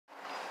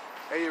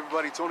Hey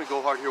everybody, Tony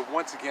Gohart here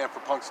once again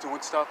for Punks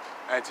Doing Stuff,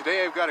 and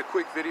today I've got a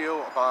quick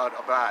video about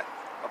abbath.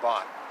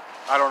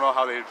 I don't know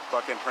how they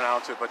fucking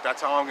pronounce it, but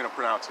that's how I'm gonna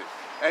pronounce it.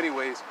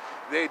 Anyways,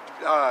 they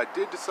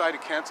did decide to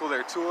cancel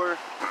their tour.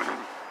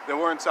 They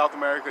were in South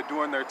America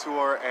doing their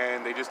tour,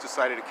 and they just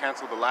decided to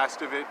cancel the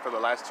last of it for the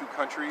last two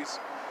countries,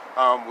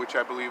 which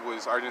I believe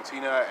was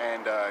Argentina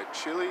and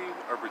Chile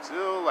or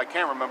Brazil. I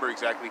can't remember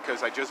exactly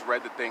because I just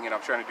read the thing and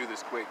I'm trying to do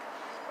this quick.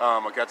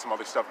 I got some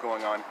other stuff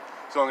going on.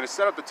 So I'm going to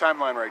set up the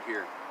timeline right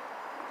here.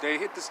 They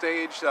hit the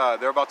stage,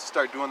 they're about to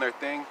start doing their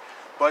thing,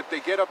 but they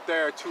get up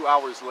there 2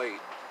 hours late.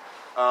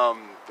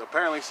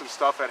 Apparently some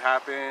stuff had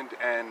happened,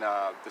 and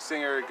the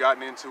singer had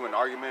gotten into an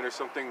argument or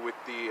something with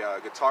the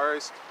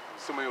guitarist.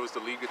 Somebody was the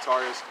lead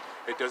guitarist.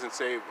 It doesn't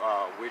say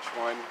which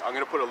one. I'm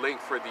going to put a link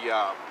for the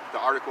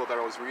article that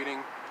I was reading.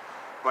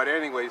 But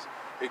anyways,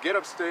 they get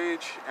up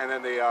stage, and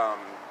then they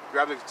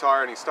grab the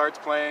guitar, and he starts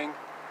playing,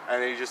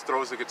 and then he just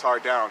throws the guitar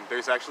down.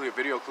 There's actually a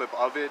video clip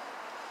of it.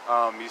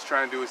 He's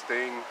trying to do his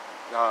thing.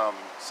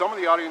 Some of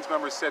the audience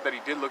members said that he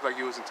did look like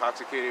he was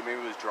intoxicated,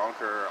 maybe he was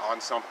drunk or on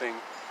something,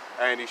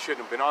 and he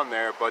shouldn't have been on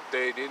there, but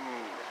they didn't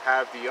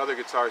have the other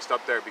guitarist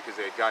up there because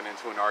they had gotten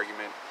into an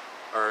argument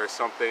or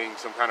something,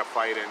 some kind of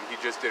fight, and he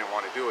just didn't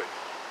want to do it.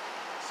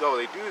 So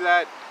they do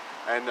that,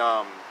 and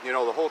you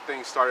know, the whole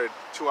thing started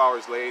 2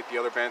 hours late. The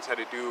other bands had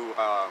to do,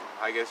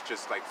 I guess,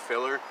 just like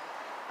filler,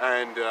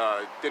 and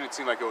didn't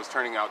seem like it was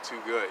turning out too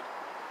good.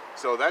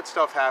 So that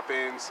stuff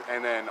happens,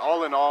 and then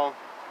all in all,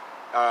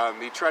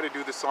 he tried to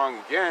do the song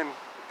again,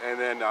 and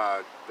then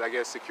I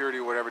guess security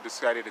or whatever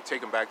decided to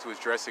take him back to his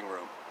dressing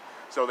room.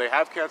 So they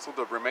have canceled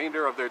the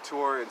remainder of their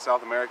tour in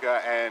South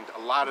America, and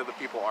a lot of the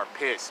people are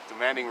pissed,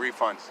 demanding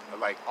refunds,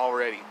 like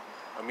already,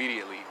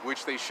 immediately,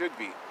 which they should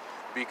be,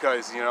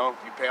 because, you know,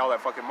 you pay all that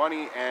fucking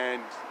money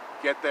and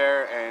get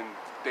there and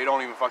they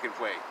don't even fucking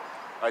play.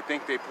 I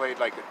think they played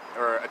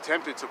or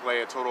attempted to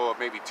play a total of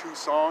maybe 2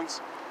 songs,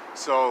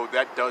 so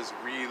that does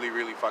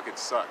really fucking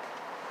suck.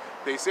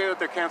 They say that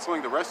they're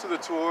canceling the rest of the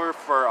tour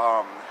for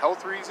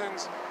health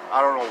reasons.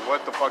 I don't know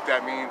what the fuck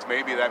that means.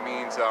 Maybe that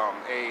means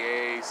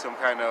AA, some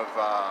kind of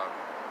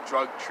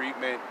drug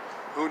treatment.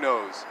 Who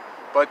knows?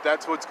 But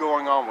that's what's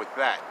going on with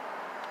that.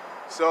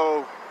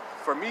 So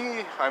for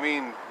me, I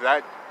mean,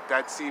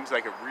 that seems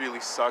like it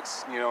really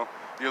sucks. You know,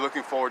 you're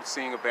looking forward to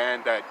seeing a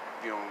band that,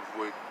 you know,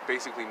 would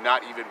basically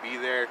not even be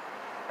there,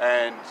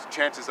 and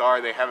chances are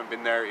they haven't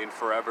been there in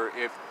forever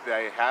if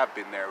they have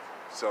been there.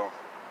 So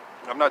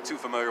I'm not too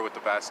familiar with the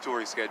vast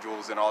touring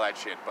schedules and all that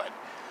shit, but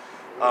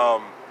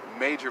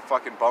major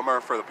fucking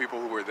bummer for the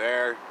people who were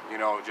there, you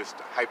know, just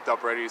hyped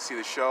up, ready to see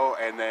the show,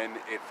 and then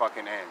it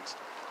fucking ends.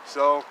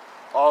 So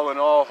all in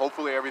all,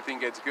 hopefully everything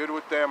gets good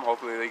with them.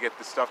 Hopefully they get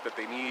the stuff that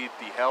they need,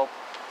 the help,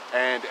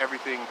 and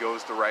everything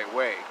goes the right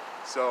way.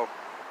 So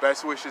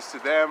best wishes to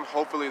them.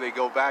 Hopefully they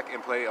go back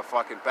and play a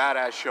fucking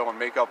badass show and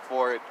make up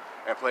for it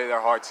and play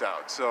their hearts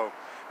out. So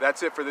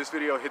that's it for this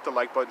video. Hit the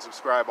like button,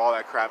 subscribe, all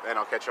that crap, and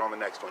I'll catch you on the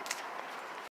next one.